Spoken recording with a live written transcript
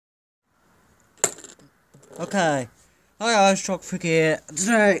Okay. Hi guys, Chocolate here.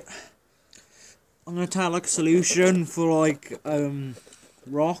 Today I'm gonna tell like a solution for like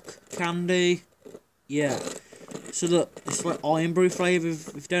rock candy. Yeah. So look, it's like Iron Brew flavour.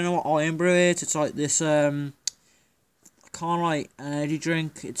 If you don't know what Iron Brew is, it's like this kind of like an energy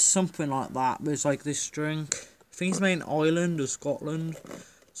drink. It's something like that, but it's like this drink. I think it's made in Ireland or Scotland.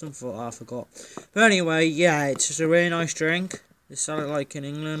 Something like that, I forgot. But anyway, yeah, it's just a really nice drink. They sell it like in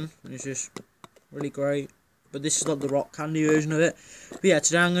England, and it's just really great. But this is not the rock candy version of it. But yeah,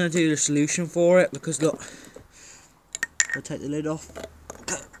 today I'm going to do the solution for it, because look, I'll take the lid off.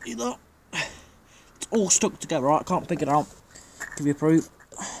 Okay, you know, it's all stuck together, right? I can't pick it out. Give you proof.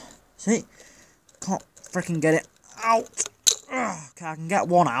 See? Can't freaking get it out. Okay, I can get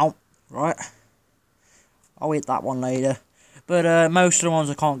one out, right? I'll eat that one later. But most of the ones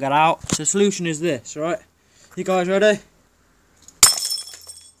I can't get out. So the solution is this, right? You guys ready?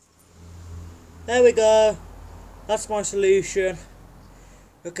 There we go. That's my solution.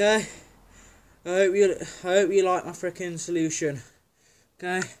 Okay. I hope you like my freaking solution.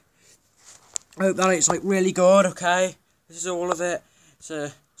 Okay. I hope that it's like really good. Okay. This is all of it. It's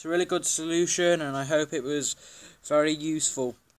a really good solution, and I hope it was very useful.